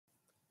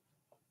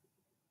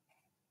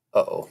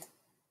Uh-oh.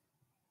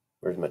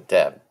 Where's my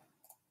tab?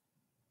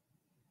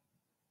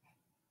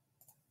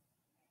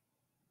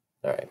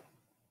 All right.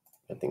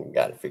 I think we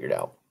got it figured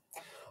out.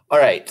 All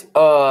right.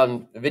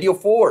 Video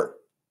 4.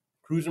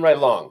 Cruising right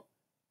along.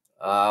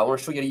 I want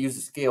to show you how to use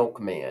the scale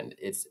command.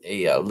 It's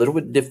a little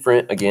bit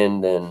different,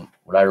 again, than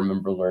what I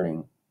remember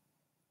learning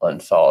on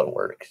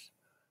SolidWorks.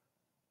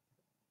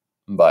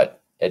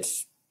 But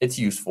it's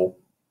useful.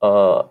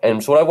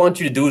 And so what I want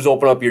you to do is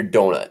open up your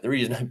donut. The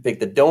reason I picked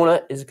the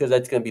donut is because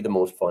that's going to be the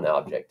most fun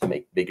object to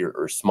make bigger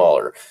or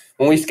smaller.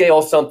 When we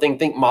scale something,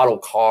 think model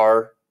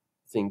car.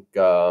 Think,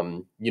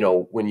 you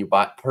know, when you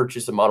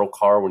purchase a model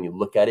car, when you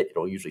look at it,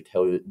 it'll usually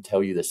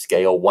tell you the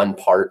scale. One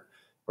part,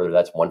 whether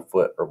that's 1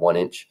 foot or 1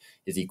 inch,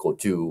 is equal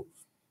to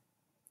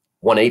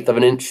 1/8 of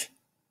an inch.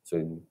 So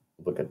you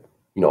look at,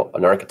 you know,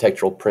 an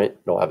architectural print,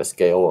 it'll have a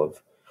scale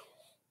of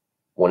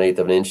 1/8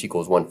 of an inch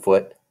equals 1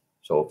 foot.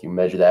 So if you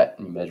measure that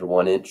and you measure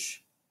 1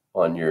 inch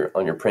on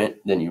your print,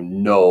 then you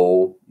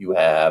know you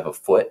have a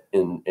foot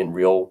in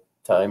real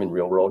time, in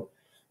real world.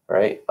 All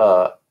right.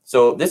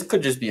 So this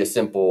could just be a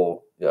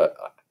simple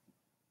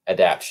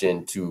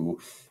adaptation to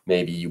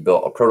maybe you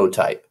built a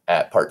prototype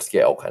at part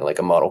scale, kind of like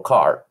a model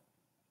car,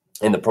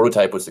 and the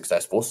prototype was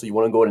successful. So you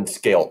want to go ahead and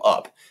scale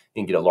up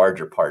and get a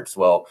larger parts.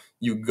 Well,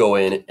 you go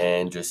in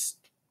and just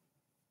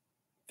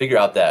figure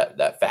out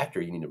that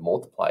factor you need to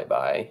multiply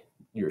by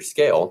your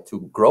scale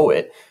to grow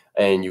it,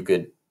 and you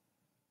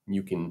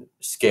can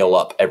scale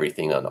up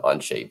everything on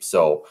OnShape.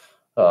 So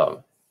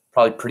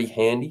probably pretty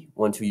handy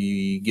once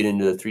we get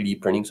into the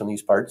 3D printing some of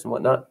these parts and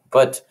whatnot.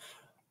 But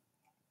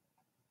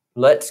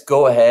let's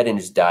go ahead and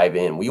just dive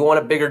in. We want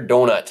a bigger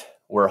donut.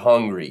 We're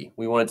hungry.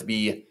 We want it to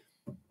be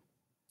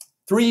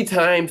 3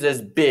 times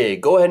as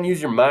big. Go ahead and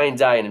use your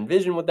mind's eye and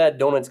envision what that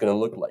donut's going to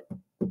look like.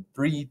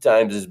 3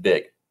 times as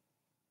big.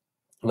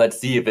 Let's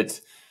see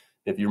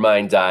if your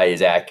mind's eye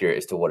is accurate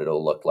as to what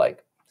it'll look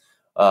like.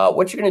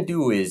 What you're going to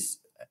do is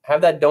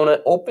have that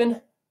donut open,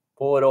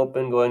 pull it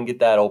open, go ahead and get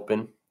that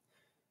open.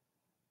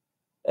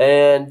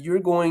 And you're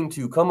going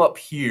to come up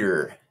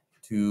here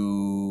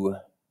to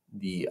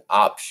the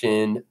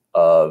option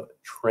of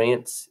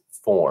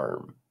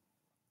transform.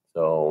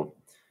 So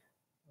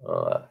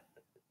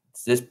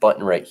it's this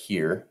button right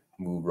here,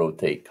 move,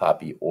 rotate,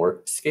 copy,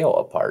 or scale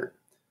apart.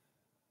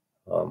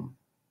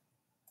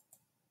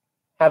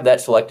 Have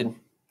that selected.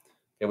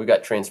 Okay, we've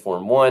got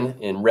transform 1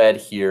 in red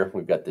here.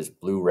 We've got this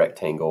blue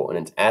rectangle, and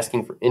it's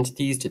asking for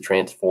entities to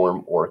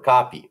transform or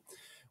copy.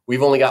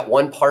 We've only got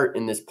one part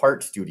in this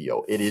part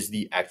studio. It is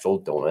the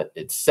actual donut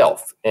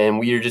itself. And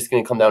we are just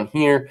going to come down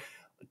here.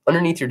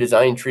 Underneath your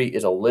design tree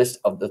is a list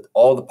of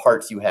all the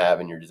parts you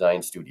have in your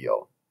design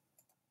studio.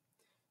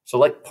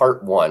 Select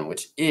part 1,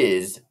 which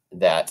is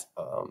that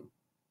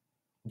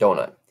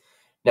donut.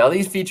 Now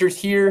these features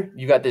here,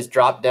 you got this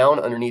drop down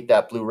underneath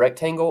that blue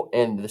rectangle,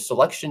 and the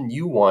selection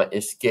you want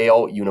is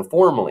scale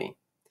uniformly.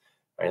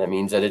 All right, that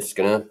means that it's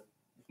going to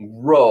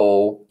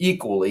grow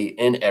equally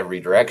in every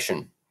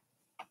direction.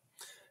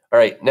 All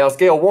right, now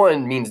scale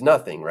 1 means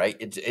nothing, right?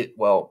 It's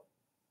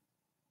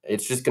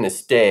just going to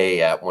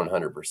stay at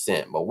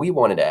 100%, but we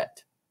want it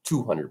at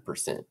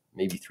 200%,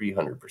 maybe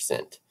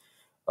 300%.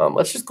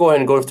 Let's just go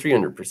ahead and go to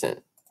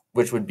 300%,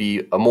 which would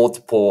be a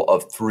multiple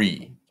of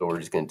 3. So we're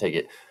just going to take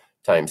it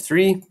times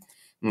 3.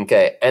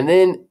 Okay, and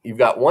then you've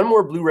got one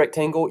more blue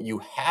rectangle you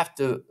have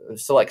to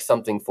select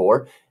something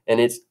for, and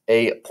it's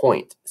a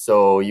point.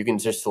 So you can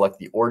just select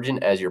the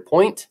origin as your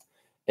point,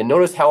 and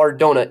notice how our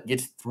donut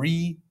gets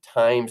 3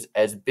 times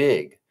as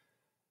big.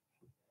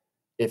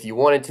 If you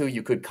wanted to,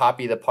 you could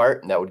copy the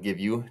part, and that would give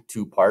you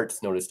 2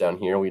 parts. Notice down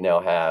here we now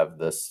have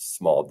the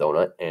small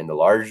donut and the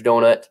large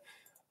donut.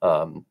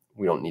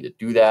 We don't need to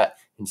do that.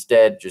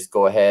 Instead, just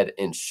go ahead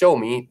and show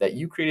me that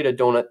you created a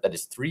donut that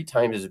is 3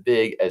 times as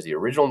big as the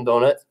original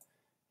donut.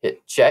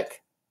 Hit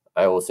check.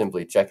 I will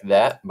simply check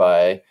that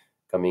by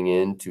coming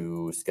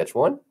into Sketch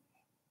 1.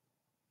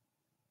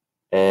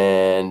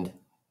 And,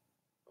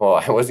 well,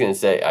 I was going to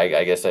say,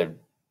 I guess I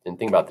didn't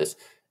think about this.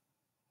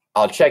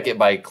 I'll check it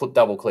by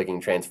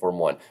double-clicking Transform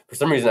 1. For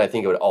some reason, I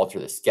think it would alter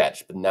the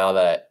sketch. But now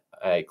that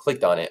I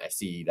clicked on it, I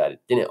see that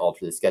it didn't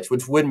alter the sketch,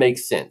 which would make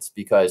sense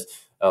because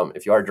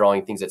if you are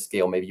drawing things at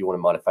scale, maybe you want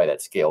to modify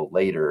that scale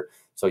later.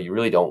 So you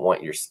really don't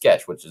want your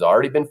sketch, which has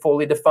already been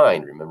fully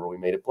defined. Remember, we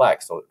made it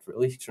black, so it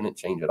really shouldn't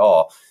change at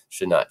all.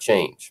 Should not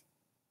change.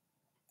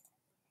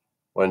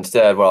 Well,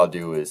 instead, what I'll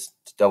do is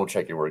to double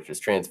check your work,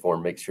 just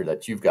transform, make sure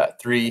that you've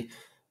got 3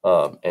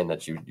 and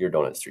that your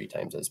donut's 3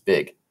 times as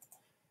big.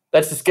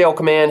 That's the scale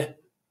command.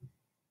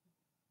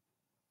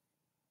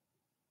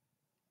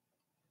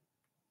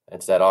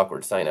 It's that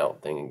awkward sign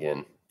out thing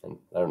again. And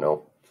I don't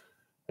know.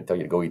 I tell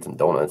you to go eat some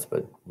donuts,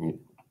 but we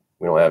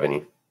don't have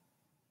any.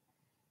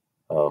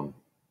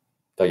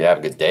 Tell you have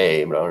a good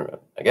day,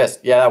 but I guess,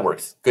 yeah, that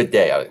works. Good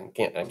day.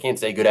 I can't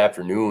say good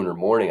afternoon or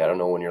morning. I don't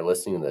know when you're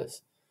listening to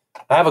this.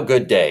 Have a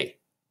good day.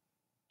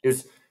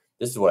 This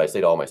is what I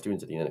say to all my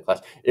students at the end of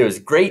class. It was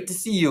great to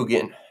see you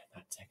again.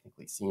 Not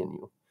technically seeing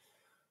you.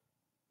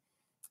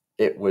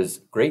 It was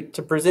great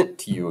to present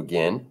to you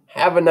again.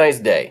 Have a nice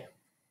day.